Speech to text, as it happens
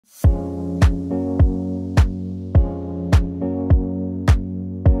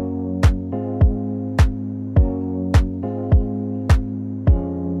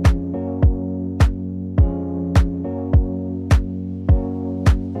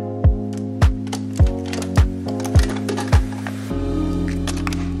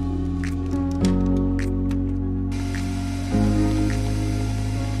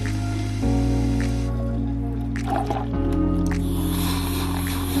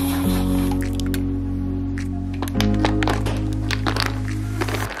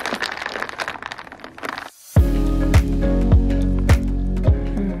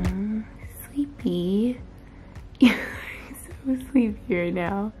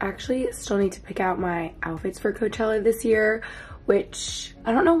actually still need to pick out my outfits for Coachella this year, which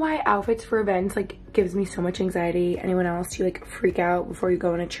I don't know why outfits for events like gives me so much anxiety. Anyone else, do you like freak out before you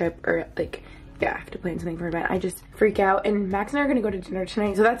go on a trip, or like, yeah, I have to plan something for an event? I just freak out. And Max and I are gonna go to dinner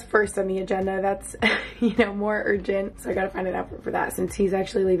tonight, so that's first on the agenda. That's, you know, more urgent. So I gotta find an outfit for that since he's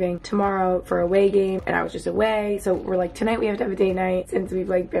actually leaving tomorrow for a away game and I was just away. So we're like, tonight we have to have a date night since we've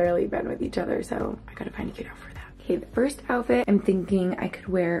like barely been with each other. So I gotta find a cute outfit for that. Okay, the first outfit I'm thinking I could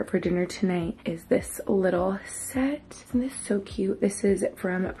wear for dinner tonight is this little set. Isn't this so cute? This is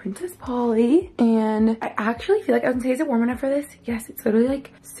from Princess Polly, and I actually feel like I was gonna say, is it warm enough for this? Yes, it's literally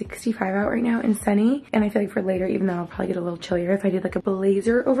like 65 out right now and sunny, and I feel like for later, even though I'll probably get a little chillier if I did like a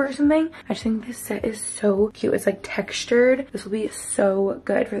blazer over or something, I just think this set is so cute. It's like textured. This will be so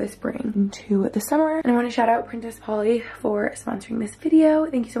good for the spring into the summer. And I want to shout out Princess Polly for sponsoring this video.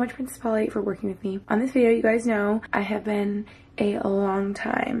 Thank you so much, Princess Polly, for working with me on this video. You guys know I have been a long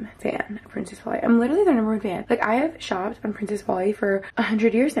time fan of Princess Polly. I'm literally their #1 fan. Like, I have shopped on Princess Polly for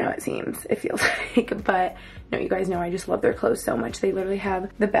 100 years now, it seems. It feels like, but no, you guys know I just love their clothes so much. They literally have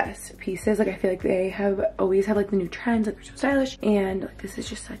the best pieces. Like, I feel like they always have like the new trends, like they're so stylish, and like this is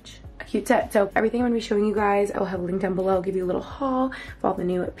just such a cute set. So everything I'm gonna be showing you guys, I'll have a link down below. I'll give you a little haul of all the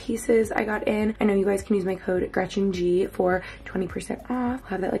new pieces I got in. I know you guys can use my code GretchenG for 20% off. I'll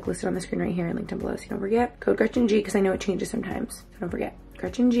have that like listed on the screen right here and linked down below, so you don't forget. Code GretchenG, because I know it changes sometimes, so don't forget.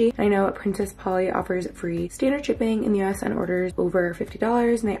 GretchenG. I know Princess Polly offers free standard shipping in the US on orders over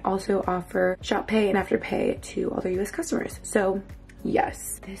 $50, and they also offer ShopPay and AfterPay to all their US customers. So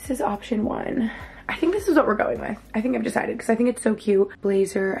yes, this is option 1. I think this is what we're going with. I think I've decided, because I think it's so cute.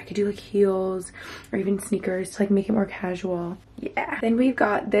 Blazer, I could do like heels or even sneakers to like make it more casual. Yeah. Then we've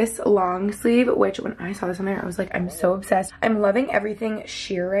got this long sleeve, which when I saw this on there, I was like, I'm so obsessed. I'm loving everything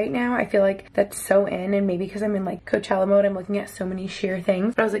sheer right now. I feel like that's so in, and maybe because I'm in like Coachella mode, I'm looking at so many sheer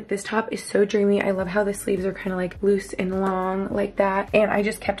things. But I was like, this top is so dreamy. I love how the sleeves are kind of like loose and long like that. And I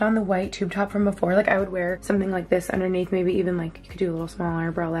just kept on the white tube top from before. Like, I would wear something like this underneath, maybe even like you could do a little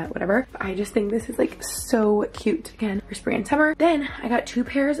smaller bralette, whatever. But I just think this is like so cute, again, for spring and summer. Then I got 2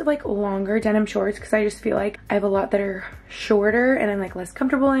 pairs of like longer denim shorts, because I just feel like I have a lot that are shorter and I'm like less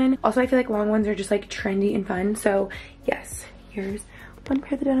comfortable in. Also, I feel like long ones are just like trendy and fun. So yes, here's one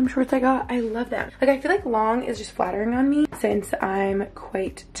pair of the denim shorts I got. I love them. Like, I feel like long is just flattering on me since I'm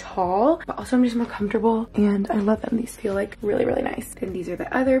quite tall, but also I'm just more comfortable and I love them. These feel like really, really nice. And these are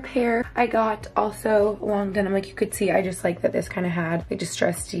the other pair I got, also long denim. Like, you could see, I just like that this kind of had like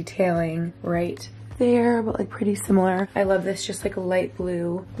distressed detailing right there, but like pretty similar. I love this just like a light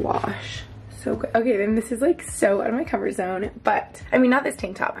blue wash. So good. Okay, then this is like so out of my comfort zone, but I mean, not this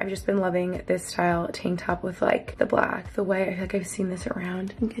tank top. I've just been loving this style tank top with like the black, the white. I feel like I've seen this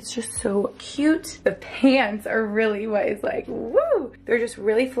around. I think it's just so cute. The pants are really what is like, woo! They're just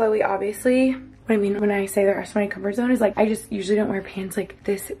really flowy, obviously. What I mean when I say the rest of my comfort zone is like, I just usually don't wear pants like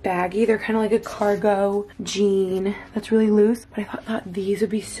this baggy. They're kind of like a cargo jean that's really loose, but I thought these would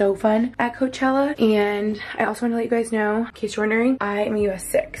be so fun at Coachella. And I also want to let you guys know, in case you're wondering, I am a US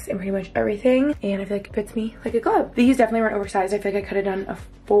 6 in pretty much everything, and I feel like it fits me like a glove. These definitely weren't oversized. I feel like I could have done a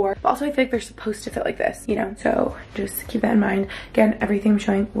 4, but also I feel like they're supposed to fit like this, you know? So just keep that in mind. Again, everything I'm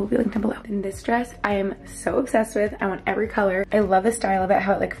showing will be linked down below. And this dress I am so obsessed with. I want every color. I love the style of it,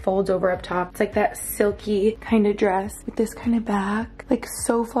 how it like folds over up top. It's like that silky kind of dress with this kind of back, like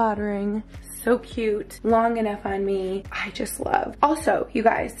so flattering, so cute, long enough on me. I just love. Also, you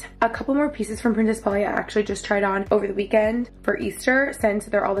guys, a couple more pieces from Princess Polly I actually just tried on over the weekend for Easter. Since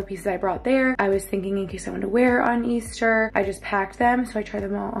they're all the pieces I brought there, I was thinking in case I wanted to wear on Easter, I just packed them, so I tried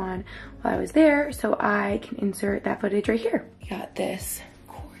them all on while I was there, so I can insert that footage right here. We got this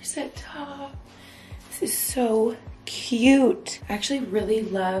corset top. This is so cute. I actually really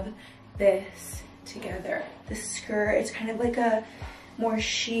love this together. The skirt, it's kind of like a more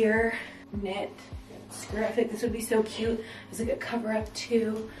sheer knit skirt. I think this would be so cute. It's like a cover up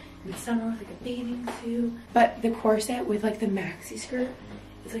too in the summer with like a bathing suit. But the corset with like the maxi skirt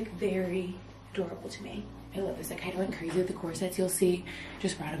is like very adorable to me. I love this. I kind of went crazy with the corsets. You'll see,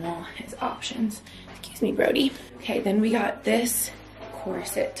 just brought them all as options. Excuse me, Brody. Okay, then we got this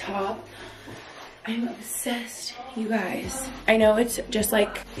corset top. I'm obsessed, you guys. I know it's just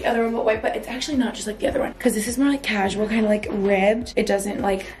like the other one but white, but it's actually not just like the other one, because this is more like casual, kind of like ribbed. It doesn't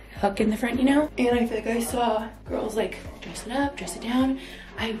like hook in the front, you know? And I feel like I saw girls like dress it up, dress it down.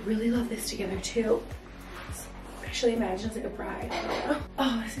 I really love this together too. Especially imagine it's like a bride.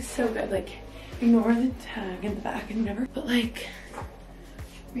 Oh, this is so good. Like, ignore the tag in the back and whatever, but like,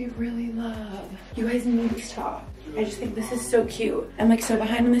 we really love. You guys need this top. I just think this is so cute. I'm like so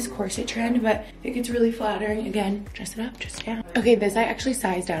behind on this corset trend, but I think it's really flattering. Again, dress it up, dress it down. Okay, this I actually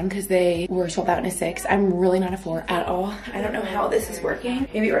sized down because they were sold out in a 6. I'm really not a 4 at all. I don't know how this is working.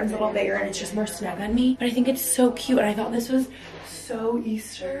 Maybe it runs a little bigger and it's just more snug on me, but I think it's so cute and I thought this was so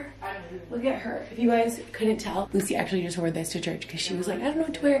Easter. Look at her. If you guys couldn't tell, Lucy actually just wore this to church because she was like, I don't know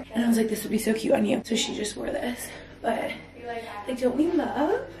what to wear. And I was like, this would be so cute on you. So she just wore this. But like, don't we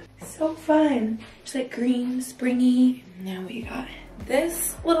love? So fun. Just like green, springy. Now we got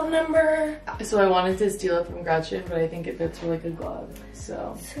this little number. So I wanted to steal it from Gretchen, but I think it fits with like a glove.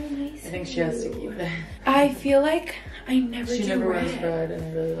 So nice. I think she has to keep it. I feel like I never She never wears red and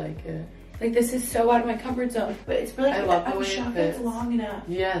I really like it. Like this is so out of my comfort zone, but it's really I love the way shocked it fits. it's long enough.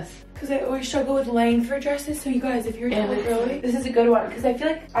 Yes. Because I always struggle with length for dresses, so you guys, if you're a tall girl, this is a good one. Because I feel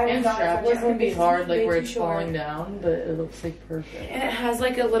like and strapless can be hard, like where it's falling down, but it looks like perfect. And it has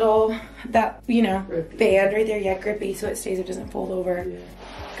like a little, that, you know, grippy band right there, yeah, grippy, so it stays, it doesn't fold over. Yeah.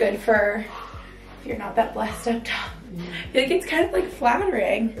 Good for if you're not that blessed up top. I feel like it's kind of like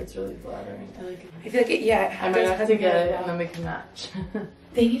flattering. It's really flattering. I like it. I feel like it, yeah. I might have to get it and then we can match.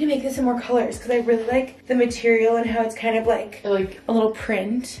 They need to make this in more colors because I really like the material and how it's kind of like a little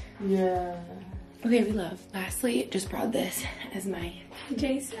print. Yeah. Okay, we love. Lastly, just brought this as my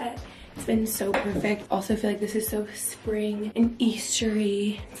PJ set. It's been so perfect. Also, I feel like this is so spring and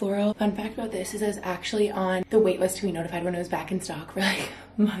Eastery floral. Fun fact about this is I was actually on the wait list to be notified when it was back in stock for like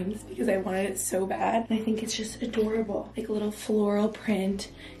months because I wanted it so bad. And I think it's just adorable. Like a little floral print,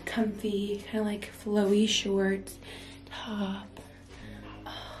 comfy, kind of like flowy shorts, top.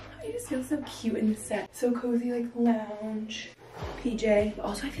 I just feel so cute in the set. So cozy, like lounge PJ.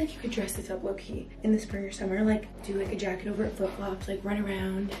 Also, I feel like you could dress this up low-key in the spring or summer. Like do like a jacket over it, flip-flops, like run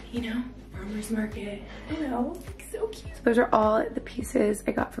around, you know, farmer's market. I don't know, like so cute. So those are all the pieces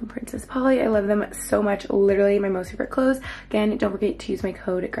I got from Princess Polly. I love them so much. Literally my most favorite clothes. Again, don't forget to use my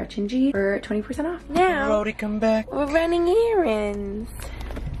code GretchenG for 20% off. Now, Brody, come back. We're running errands.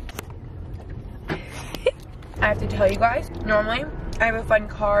 I have to tell you guys, normally I have a fun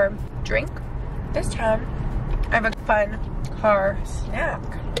car drink. This time, I have a fun car snack.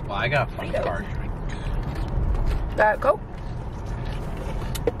 Well, I got a fun car drink. Go.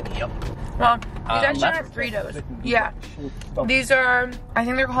 Yep. Well, these actually aren't Fritos. Yeah. These are, I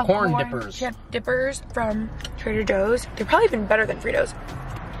think they're called corn dippers. Chip dippers from Trader Joe's. They're probably even better than Fritos.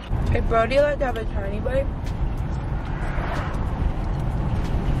 Hey, Brody, like to have a tiny bite.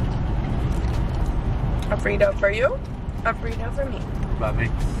 A Frito for you, a Frito for me. Love me.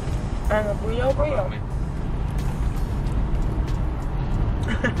 And a Frito for you.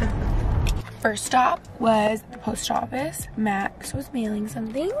 First stop was the post office. Max was mailing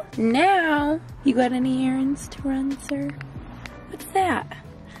something. Now, you got any errands to run, sir? What's that?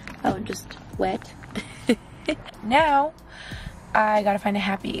 Oh, just wet. Now, I gotta find a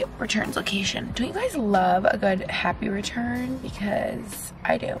happy returns location. Don't you guys love a good happy return? Because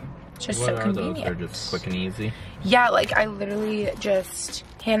I do. It's just so convenient. They're just quick and easy. Yeah, like I literally just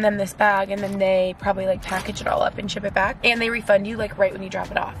hand them this bag and then they probably like package it all up and ship it back. And they refund you like right when you drop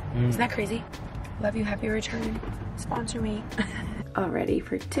it off. Isn't that crazy? Love you, happy return. Sponsor me. All ready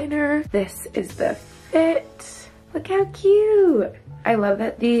for dinner. This is the fit. Look how cute. I love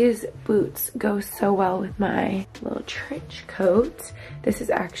that these boots go so well with my little trench coat. This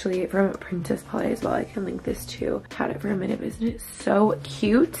is actually from Princess Polly as well. I can link this too. Had it for a minute, but isn't it so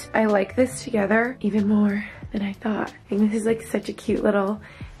cute? I like this together even more than I thought. I think this is like such a cute little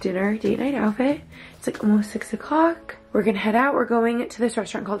dinner date night outfit. It's like almost 6 o'clock. We're gonna head out. We're going to this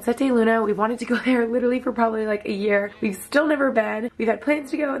restaurant called Sette Luna. We've wanted to go there literally for probably like a year. We've still never been. We've had plans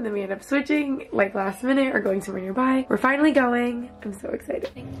to go and then we end up switching like last minute or going somewhere nearby. We're finally going. I'm so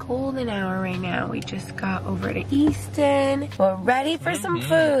excited. It's golden hour right now. We just got over to Easton. We're ready for some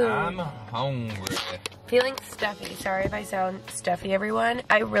food. I'm hungry. Feeling stuffy. Sorry if I sound stuffy, everyone.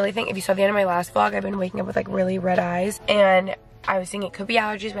 I really think if you saw the end of my last vlog, I've been waking up with like really red eyes and I was thinking it could be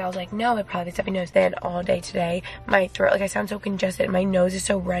allergies, but I was like, no, it probably stuffy nose. Then all day today, my throat, like I sound so congested. My nose is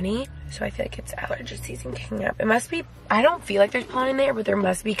so runny. So I feel like it's allergy season kicking up. It must be, I don't feel like there's pollen in there, but there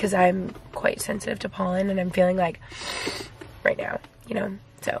must be because I'm quite sensitive to pollen and I'm feeling like right now, you know?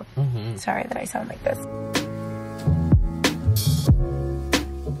 So sorry that I sound like this.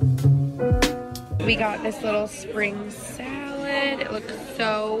 We got this little spring salad. It looks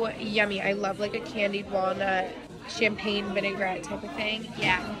so yummy. I love like a candied walnut, champagne vinaigrette type of thing.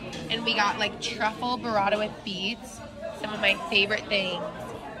 Yeah. And we got like truffle burrata with beets. Some of my favorite things.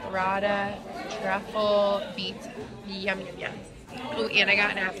 Burrata, truffle, beets. Yum, yum, yum. Oh, and I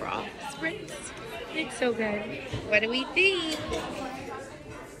got an Aperol spritz. It's so good. What do we think?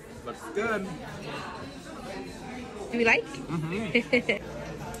 Looks good. Do you like? Mm-hmm.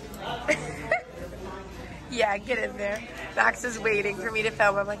 Yeah, get in there. Max is waiting for me to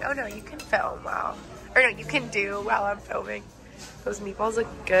film. I'm like, oh no, you can film while, or no, you can do while I'm filming. Those meatballs look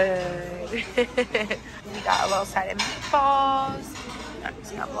good. We got a little side of meatballs.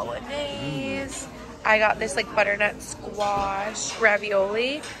 Max got bolognese. I got this like butternut squash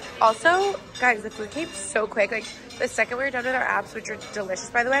ravioli. Also, guys, the food came so quick. Like the second we were done with our apps, which are delicious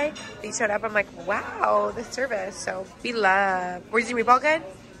by the way, these showed up. I'm like, wow, the service. So we love. Where's your meatball good?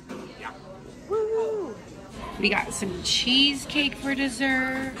 Yeah. Woo! We got some cheesecake for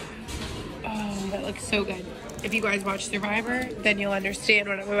dessert. Oh, that looks so good. If you guys watch Survivor, then you'll understand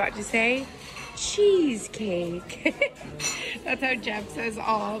what I'm about to say. Cheesecake. That's how Jeff says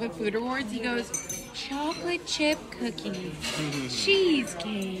all the food awards. He goes, chocolate chip cookie,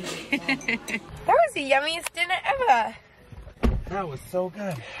 cheesecake. That was the yummiest dinner ever. That was so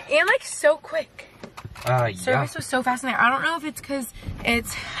good. And like so quick. Yeah. Service was so fast in there. I don't know if it's because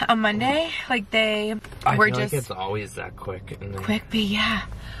it's a Monday. Like they were just like it's always that quick. Quick, but yeah.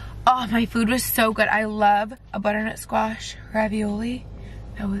 Oh, my food was so good. I love a butternut squash ravioli.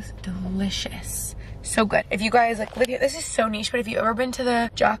 That was delicious. So good. If you guys like live here, this is so niche, but if you've ever been to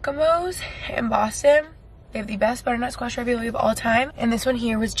the Giacomo's in Boston, they have the best butternut squash ravioli of all time. And this one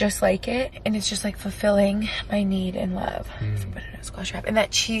here was just like it. And it's just like fulfilling my need and love. Some butternut squash wrap. And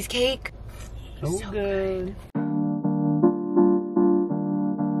that cheesecake. So good.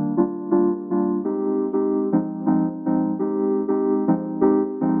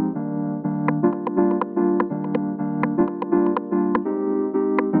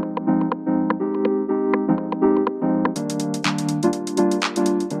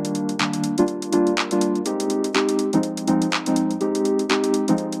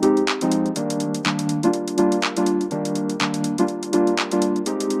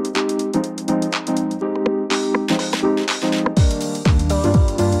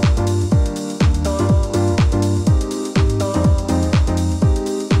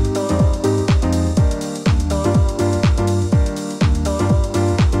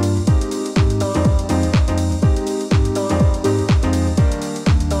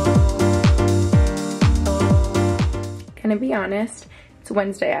 To be honest, it's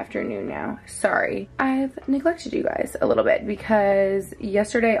Wednesday afternoon now. Sorry. I've neglected you guys a little bit because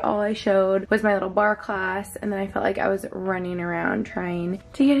yesterday all I showed was my little bar class, and then I felt like I was running around trying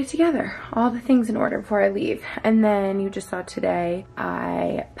to get it together. All the things in order before I leave. And then you just saw today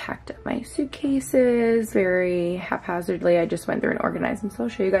I packed up my suitcases very haphazardly. I just went through and organized them, so I'll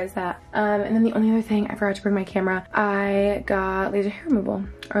show you guys that. And then the only other thing, I forgot to bring my camera. I got laser hair removal.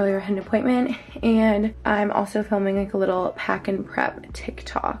 Earlier I had an appointment, and I'm also filming like a little pack and prep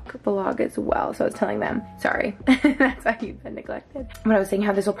TikTok vlog as well. So I was telling them, sorry, that's why you've been neglected. But I was saying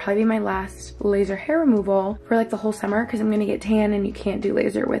how this will probably be my last laser hair removal for like the whole summer because I'm gonna get tan and you can't do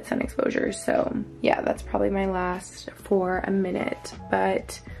laser with sun exposures. So yeah, that's probably my last for a minute,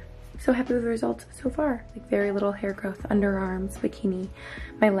 but so happy with the results so far. Like very little hair growth, underarms, bikini,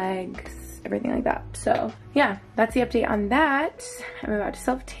 my legs, everything like that. So yeah, that's the update on that. I'm about to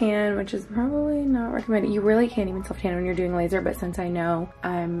self-tan, which is probably not recommended. You really can't even self-tan when you're doing laser, but since I know,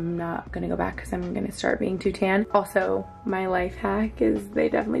 I'm not gonna go back because I'm gonna start being too tan. Also, my life hack is they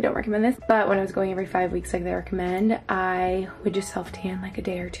definitely don't recommend this, but when I was going every 5 weeks like they recommend, I would just self-tan like a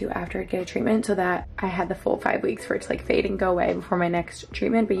day or two after I'd get a treatment so that I had the full 5 weeks for it to like fade and go away before my next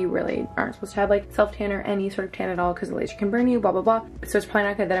treatment. But you really aren't supposed to have like self-tan or any sort of tan at all because the laser can burn you, blah, blah, blah. So it's probably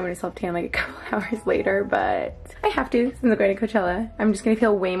not good that I'm gonna self-tan like a couple hours later, but I have to since I'm going to Coachella. I'm just gonna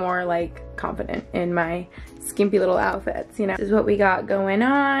feel way more like confident in my skimpy little outfits, you know. This is what we got going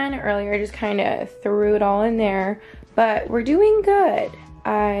on. Earlier I just kind of threw it all in there, but we're doing good.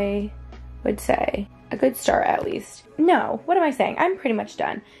 I would say a good start at least. No, what am I saying? I'm pretty much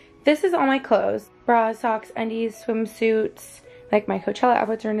done. This is all my clothes. Bras, socks, undies, swimsuits. Like my Coachella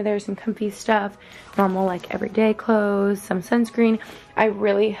outfits are under there, some comfy stuff, normal like everyday clothes, some sunscreen. I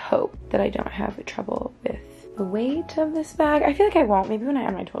really hope that I don't have trouble with the weight of this bag. I feel like I won't. Maybe when I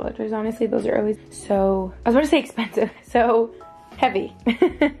add my toiletries, honestly, those are always so, I was about to say expensive, so heavy.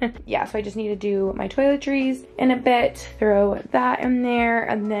 Yeah, so I just need to do my toiletries in a bit, throw that in there,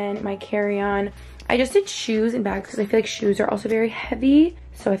 and then my carry-on. I just did shoes and bags because I feel like shoes are also very heavy.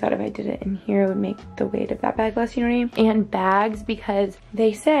 So I thought if I did it in here, it would make the weight of that bag less, you know what I mean? And bags, because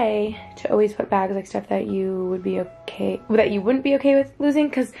they say to always put bags like stuff that you would be okay, that you wouldn't be okay with losing,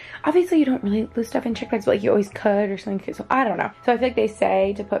 because obviously you don't really lose stuff in check bags, but like you always could or something, so I don't know. So I feel like they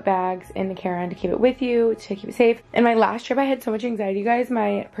say to put bags in the carry-on to keep it with you, to keep it safe. And my last trip I had so much anxiety, you guys.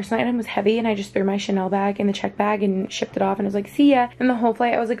 My personal item was heavy and I just threw my Chanel bag in the check bag and shipped it off and I was like, see ya. And the whole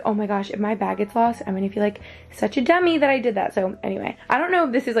flight I was like, oh my gosh, if my bag gets lost, I'm gonna feel like such a dummy that I did that. So anyway, I don't know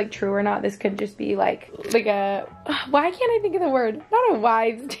if this is like true or not. This could just be like a, why can't I think of the word? Not a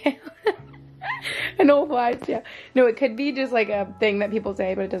wives' tale. An old wives' tale. No, it could be just like a thing that people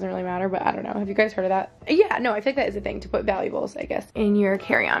say, but it doesn't really matter. But I don't know. Have you guys heard of that? Yeah, no, I think that is a thing, to put valuables, I guess, in your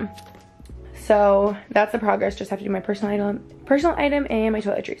carry-on. So that's the progress. Just have to do my personal item and my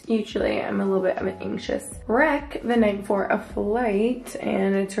toiletries. Usually I'm a little bit of an anxious wreck the night before a flight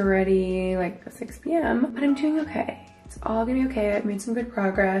and it's already like 6 p.m. but I'm doing okay. It's all gonna be okay. I've made some good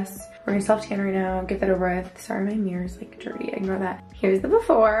progress. We're gonna self-tan right now, get that over with. Sorry, my mirror's like dirty, ignore that. Here's the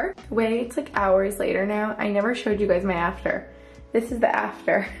before. Wait, it's like hours later now. I never showed you guys my after. This is the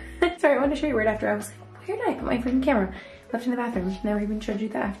after. Sorry, I wanted to show you right after. I was like, where did I put my freaking camera? Left in the bathroom. Never even showed you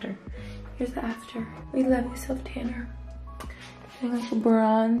the after. Here's the after. We love you, self-tanner. Feeling like a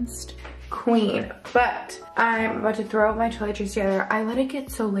bronzed queen. But I'm about to throw my toiletries together. I let it get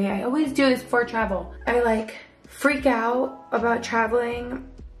so late. I always do this before travel. I like freak out about traveling.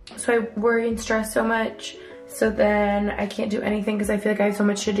 So I worry and stress so much. So then I can't do anything because I feel like I have so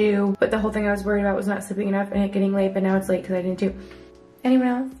much to do. But the whole thing I was worried about was not sleeping enough and it getting late, but now it's late because I didn't do. Anyone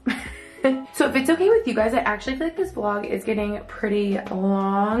else? So if it's okay with you guys, I actually feel like this vlog is getting pretty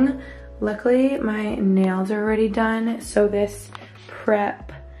long. Luckily, my nails are already done, so this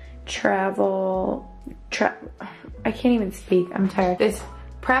prep travel, I can't even speak, I'm tired. This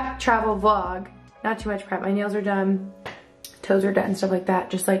prep travel vlog, not too much prep, my nails are done, toes are done, stuff like that,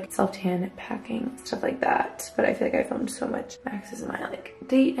 just like self-tan, packing, stuff like that. But I feel like I filmed so much. Max is my like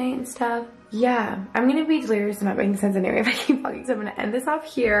date night and stuff. Yeah, I'm gonna be delirious and not making sense anyway if I keep vlogging, so I'm gonna end this off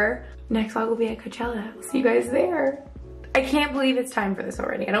here. Next vlog will be at Coachella. See you guys there. I can't believe it's time for this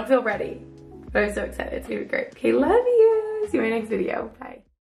already. I don't feel ready, but I'm so excited. It's gonna be great. Okay, love you. See you in my next video. Bye.